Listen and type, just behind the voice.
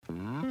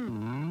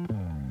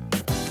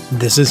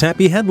This is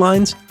Happy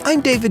Headlines.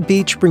 I'm David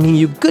Beach, bringing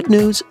you good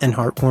news and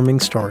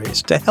heartwarming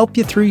stories to help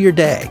you through your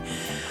day.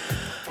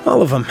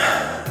 All of them,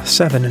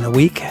 7 in a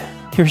week.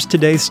 Here's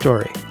today's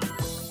story.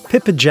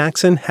 Pippa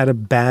Jackson had a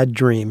bad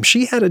dream.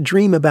 She had a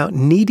dream about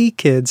needy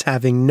kids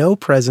having no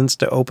presents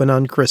to open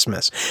on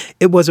Christmas.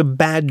 It was a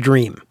bad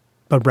dream,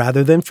 but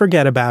rather than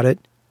forget about it,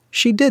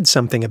 she did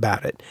something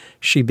about it.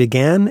 She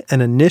began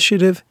an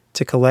initiative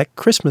to collect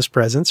Christmas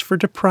presents for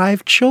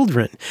deprived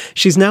children.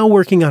 She's now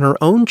working on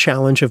her own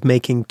challenge of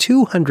making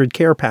 200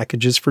 care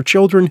packages for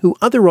children who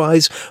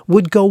otherwise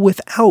would go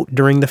without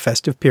during the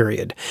festive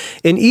period.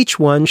 In each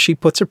one, she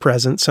puts a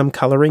present, some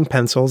coloring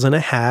pencils, and a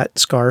hat,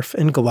 scarf,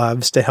 and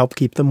gloves to help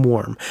keep them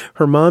warm.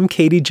 Her mom,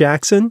 Katie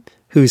Jackson,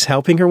 who's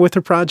helping her with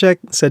her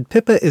project, said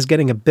Pippa is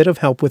getting a bit of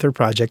help with her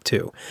project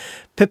too.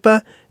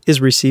 Pippa is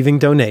receiving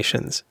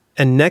donations.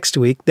 And next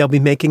week, they'll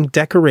be making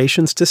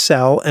decorations to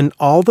sell, and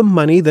all the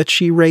money that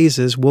she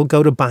raises will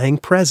go to buying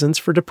presents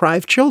for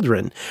deprived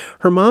children.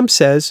 Her mom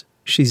says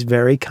she's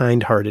very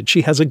kind-hearted.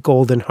 She has a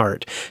golden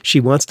heart. She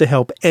wants to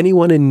help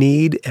anyone in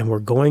need, and we're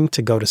going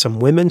to go to some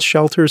women's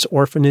shelters,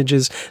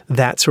 orphanages,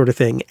 that sort of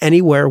thing,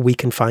 anywhere we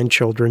can find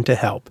children to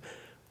help.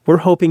 We're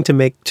hoping to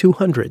make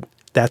 200.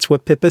 That's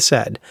what Pippa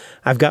said.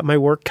 I've got my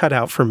work cut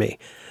out for me.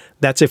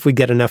 That's if we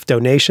get enough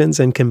donations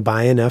and can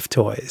buy enough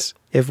toys.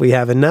 If we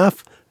have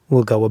enough,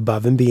 we'll go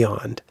above and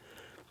beyond.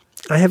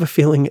 I have a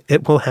feeling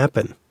it will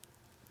happen.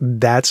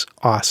 That's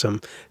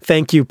awesome.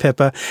 Thank you,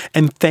 Pippa.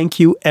 And thank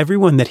you,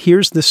 everyone that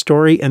hears this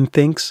story and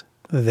thinks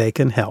they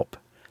can help.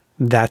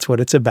 That's what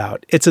it's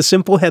about. It's a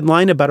simple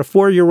headline about a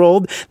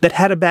 4-year-old that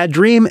had a bad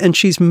dream, and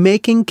she's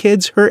making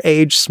kids her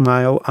age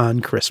smile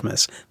on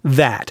Christmas.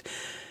 That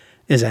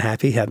is a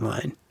happy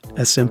headline.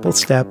 A simple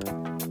step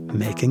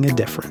making a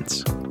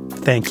difference.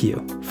 Thank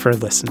you for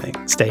listening.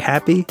 Stay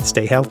happy,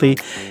 stay healthy,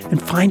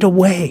 and find a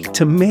way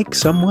to make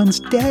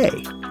someone's day.